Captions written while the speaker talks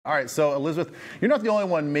All right, so Elizabeth, you're not the only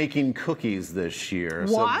one making cookies this year.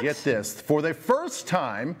 What? So get this. For the first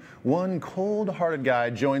time, one cold-hearted guy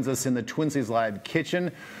joins us in the Twin Cities Live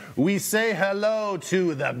kitchen. We say hello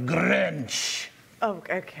to the Grinch. Oh,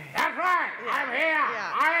 okay. That's right. Yeah. I'm here.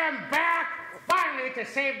 Yeah. I am back finally to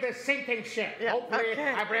save this sinking ship. Yeah. Hopefully,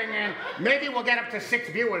 Okay. I bring in. Maybe we'll get up to 6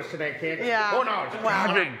 viewers today, kids. Yeah. Who knows? Wow.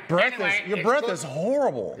 All Your right. breath, Anyway, your it's breath good. is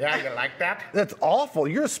horrible. Yeah, you like that? That's awful.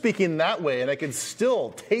 You're speaking that way, and I can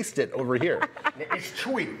still taste it over here. It's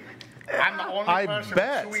chewy. I'm the only I person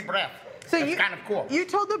bet. with chewy breath. So That's you kind of cool. You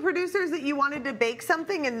told the producers that you wanted to bake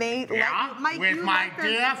something, and they Yeah, let you, Mike, with you my let them-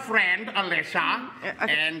 dear friend Alyssa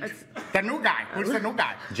okay, and the new guy. Who's the new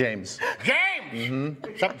guy? James. James!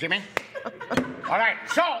 What's up, Jimmy? All right,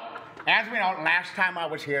 so, as we know, last time I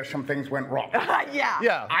was here, some things went wrong. Yeah.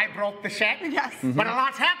 Yeah. I broke the set. Yes. But a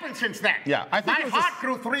lot's happened since then. Yeah, I think my it was heart just-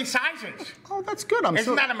 grew 3 sizes. Oh, that's good.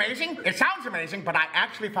 Isn't that amazing? It sounds amazing, but I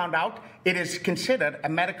actually found out it is considered a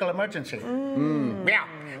medical emergency. Yeah,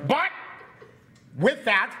 but with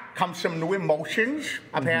that comes some new emotions,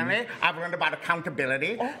 apparently. I've learned about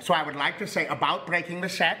accountability. So I would like to say about breaking the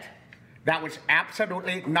set, that was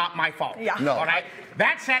absolutely not my fault. Yeah. No. All right?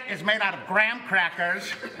 That set is made out of graham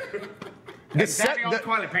crackers. The set, Daddy old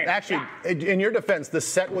toilet paper. actually, Yeah. in your defense, the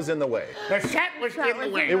set was in the way. The set was in the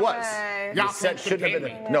way. It was. way. The Y'all set can't shouldn't have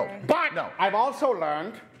contain been. me. No. But No. I've also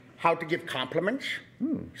learned how to give compliments.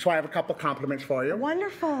 So I have a couple compliments for you.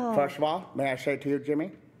 Wonderful. First of all, may I say to you,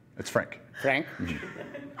 Jimmy, It's Frank. Frank,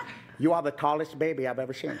 you are the tallest baby I've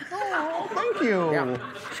ever seen. Oh, thank you. Yeah.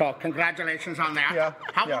 So congratulations on that. Yeah.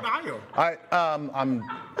 How yeah. old are you? I'm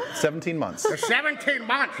 17 months. 17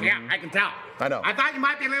 months. Yeah, I can tell. I know. I thought you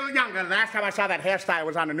might be a little younger. Last time I saw that hairstyle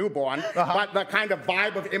was on a newborn. But the kind of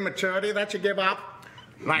vibe of immaturity that you give up,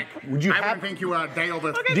 like, Would you I have- wouldn't think you were a day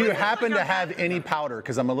over. Do you happen to have any powder?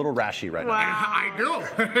 Because I'm a little rashy right now. I do.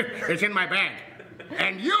 It's in my bag.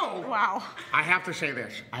 And you, Wow. I have to say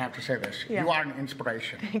this. Yeah. You are an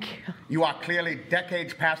inspiration. Thank you. You are clearly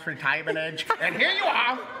decades past retirement age. And here you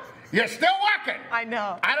are. You're still working. I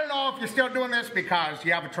know. I don't know if you're still doing this because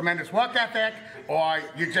you have a tremendous work ethic or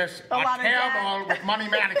you just A are lot of terrible debt. with money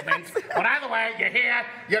management. But either way, you're here,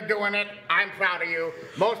 you're doing it. I'm proud of you.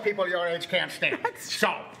 Most people your age can't stand.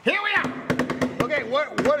 So, here we are. Okay,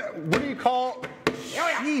 what do you call? Here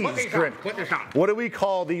we are. Put Jeez, these on. Grinch. Put this on. What do we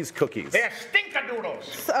call these cookies? They're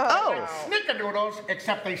stinkadoodles. Oh. Snickerdoodles,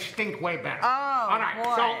 except they stink way better. Oh, All right,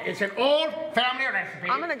 boy. so it's an old family recipe.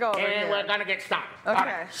 I'm gonna go over and here. we're gonna get started. Okay. All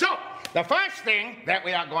right, so the first thing that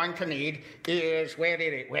we are going to need is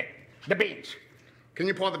the beans. Can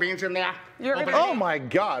you pour the beans in there? You're Open gonna- it. Oh my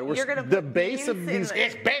God! You're gonna The put base of beans these. in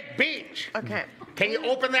It's baked beans. Okay. Can you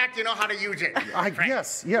open that? Do you know how to use it? Frank?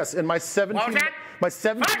 Yes. In my 17. What was that? My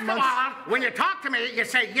 17 First of months. all, when you talk to me, you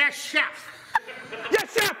say, yes, chef.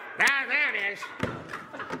 Yes, chef. There it is.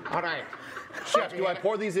 All right. Chef, do I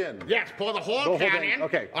pour these in? Yes, pour the whole The whole can thing, in.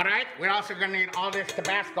 okay. All right. We're also going to need all this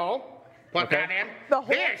Tabasco. Put Okay. that in. The whole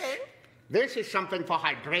this, thing? This is something for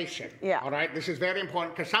hydration. Yeah. All right. This is very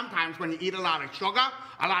important because sometimes when you eat a lot of sugar,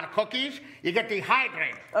 a lot of cookies, you get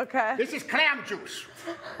dehydrated. Okay. This is clam juice.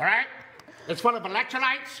 All right. It's full of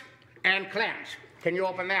electrolytes and clams. Can you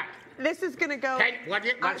open that? This is gonna go. Okay. What's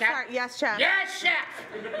that? Sorry. Yes, chef. Yes, chef.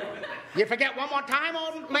 You forget one more time,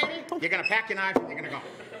 old lady? You're going to pack your knife and you're going to go.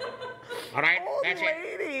 All right? Old That's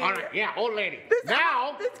lady. it. All right. Yeah, old lady. This,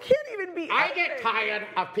 Now, this can't even be. I get open. tired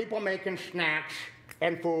of people making snacks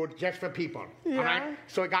and food just for people. Yeah. All right?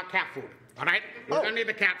 So we got cat food. All right? We're Oh. going to need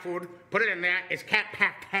the cat food. Put it in there. It's cat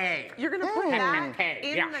pate. You're gonna put that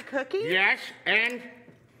in Yeah. the cookie? Yes, and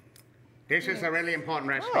this is a really important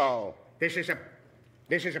recipe. Oh. This is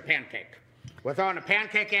a pancake. We're throwing a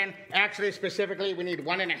pancake in. Actually, specifically, we need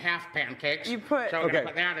 1.5 pancakes. You put- So we're Okay. gonna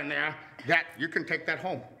put that in there. That you can take that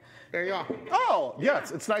home. There you are. Oh,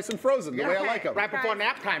 yes. It's nice and frozen the way I like them. Right before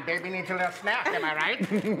nap time, baby needs a little snack. Am I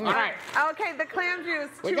right? All right. Okay, the clam juice.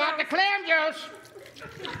 We 2 got the ounces. clam juice.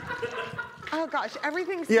 Oh gosh,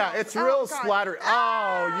 everything's. Yeah, it's real gosh. splattery.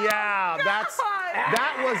 Oh, yeah. God.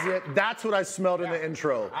 That was it. That's what I smelled in the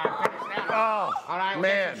intro. Oh, All right. We'll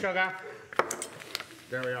man. get some sugar.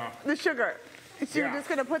 There we are. The sugar. So you're Yeah. just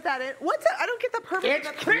gonna put that in. What's it? I don't get the purpose. It's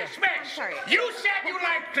of the Christmas! I'm sorry. You said you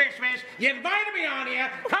liked Christmas. You invited me on here.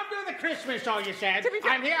 Come do the Christmas show, you said. To be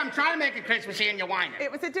fair- I'm here. I'm trying to make it Christmassy and you're whining.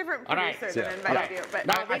 It was a different All right. producer that Yeah. invited All right. you, but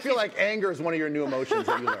Now, I feel like anger is one of your new emotions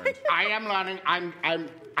that you learned. I am learning.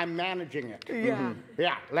 I'm managing it. yeah.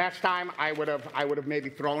 Yeah. Last time I would have maybe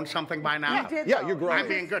thrown something by now. You did. Yeah, though. you're growing. I'm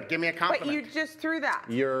being good. Give me a But compliment. you just threw that.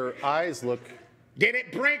 Your eyes look. Did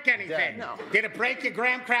it break anything? Dead. No. Did it break your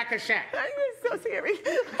graham cracker set? I was so No, Sammy.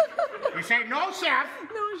 You say no, chef.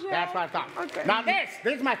 No, chef. That's what I thought. Okay. Now this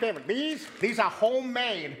is my favorite. These are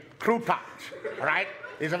homemade croutons, all right?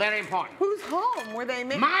 These are very important. Whose home were they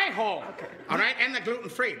made? My home, Okay. all right? And they're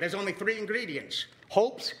gluten-free. There's only 3 ingredients.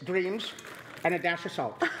 Hopes, dreams, and a dash of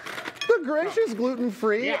salt. The Grinch is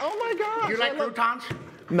gluten-free? Yeah. Oh my gosh. Do you like croutons?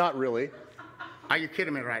 Not really. Are you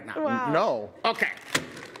kidding me right now? Wow. No. Okay.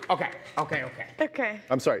 Okay.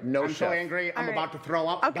 I'm sorry, no I'm chef. so angry, I'm All right. about to throw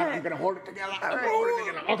up, but Okay. I'm gonna hold it together. I'm right. gonna hold it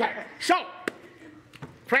together. Okay, so,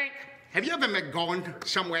 Frank, have you ever been going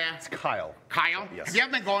somewhere? Kyle. Kyle? Yes. Have you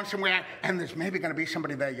ever been going somewhere and there's maybe gonna be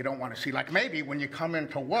somebody there you don't wanna see? Like maybe when you come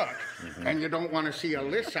into work and you don't wanna see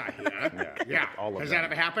Alyssa here. Yeah, all of Has them. that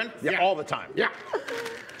ever happened? Yeah, all the time. Yeah.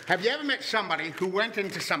 Have you ever met somebody who went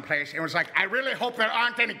into some place and was like, I really hope there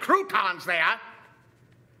aren't any croutons there?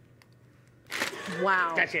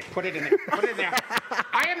 Wow. That's it. Put it in there. Put it in there.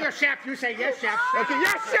 I am your chef. You say yes, chef. Okay,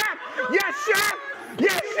 yes, chef! Yes, chef!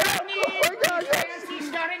 Yes, chef! Need Oh my God, yes! fancy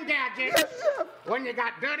starting gadgets Yes, chef! when you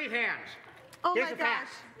got dirty hands. Oh Here's my a fact.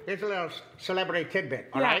 gosh. Here's a little celebrity tidbit,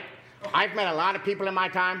 all Yeah. right? I've met a lot of people in my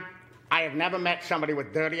time. I have never met somebody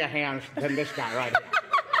with dirtier hands than this guy right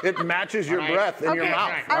here. It matches your All right. breath in your Okay. mouth.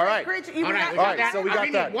 right. All right. Grinch, you All right, got we All got right, that. so we I got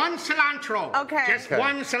only that. need 1 cilantro. Okay. Just Okay.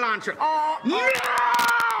 1 cilantro. Oh,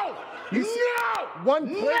 No! You s- No! One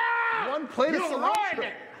plate- No! one plate of You cilantro.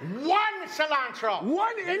 ruined it. 1 cilantro.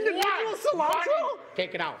 One individual cilantro? One.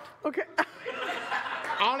 Take it out. okay.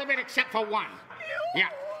 All of it except for 1. Yeah.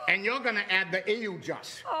 And you're gonna add the AU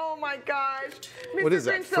just. Oh my gosh. Mr. What is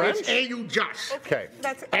that, Grinch, so- French? It's AU just. Okay.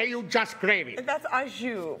 That's AU just gravy. that's au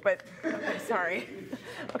jus, but okay, sorry.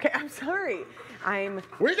 Okay, I'm sorry.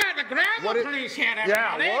 We got the What grammar is- police here,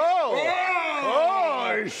 Yeah, everybody. whoa!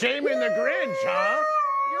 Oh, you're shaming the Grinch, huh?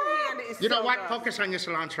 Your hand is You know so what? gross. Focus on your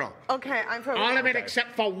cilantro. Okay, I'm focused. All of it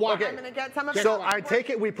except for 1. I'm gonna get some of it. So I take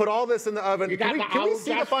it we put all this in the oven. You Can got we, the can we whole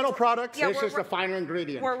see the just- final product? Yeah, This we're- is the final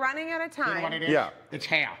ingredient. We're running out of You know what time. it is? Yeah. It's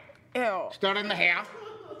hair. Ew. Stir it in the hair.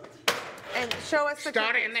 And show us the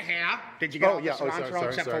Stir it in the hair. Did you get Oh, all yeah. the Oh, cilantro sorry,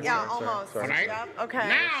 except sorry, for Yeah, one? almost. All right? Yep, okay.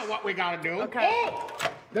 Now what we gotta do? Okay. Oh,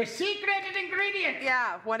 the secret ingredient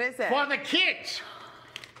Yeah, what is it? for the kids.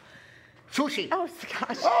 Sushi. Oh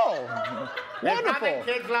gosh. Oh, There's wonderful. nothing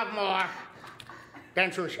kids love more than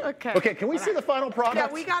sushi. Okay. Okay, can we see the final product?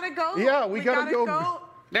 Yeah, we gotta go. Yeah, we gotta go.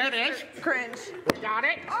 There it is. Grinch. We got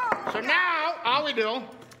it. Oh, So God. now all we do.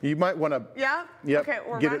 You might want to. Yeah. Yep, Okay,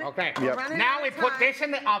 we're get it. running. Okay. We're Yep. running Now out we of put time. this in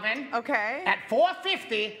the oven. Okay. At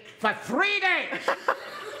 450 for 3 days.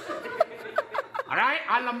 All right?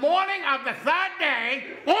 On the morning of the 3rd day,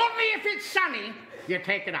 only if it's sunny, you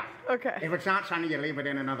take it out. Okay. If it's not sunny, you leave it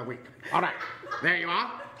in another week. All right. There you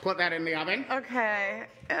are. Put that in the oven. Okay.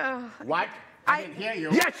 Ugh. What? I didn't hear you.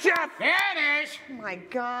 Yes, chef. There it is. Oh my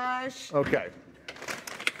gosh. Okay.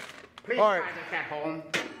 Please All right. try this at home.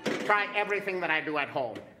 Try everything that I do at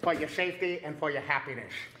home for your safety and for your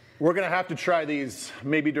happiness. We're gonna have to try these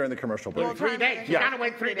maybe during the commercial break. Well, 3 days. You Yeah. gotta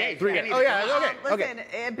wait 3 days. 3 days. Oh yeah. Okay.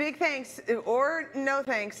 Listen, big thanks or no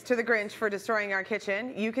thanks to the Grinch for destroying our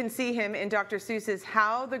kitchen. You can see him in Dr. Seuss's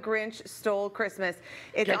How the Grinch Stole Christmas.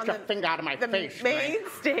 It's Get on your finger out of my the face, main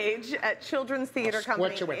stage at Children's Theater I'll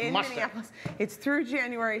Company squirt you with in mustard. Minneapolis. It's through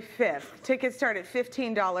January 5th. Tickets start at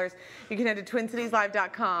 $15. You can head to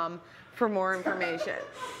TwinCitiesLive.com for more information.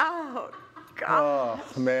 Oh, God.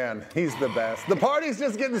 Oh man, he's the best. The party's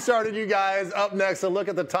just getting started, you guys. Up next, a look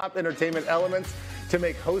at the top entertainment elements to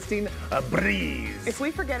make hosting a breeze. If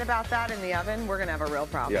we forget about that in the oven, we're going to have a real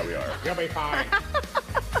problem. Yeah, we are. You'll be fine.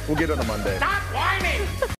 We'll get it on a Monday. Stop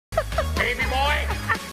whining!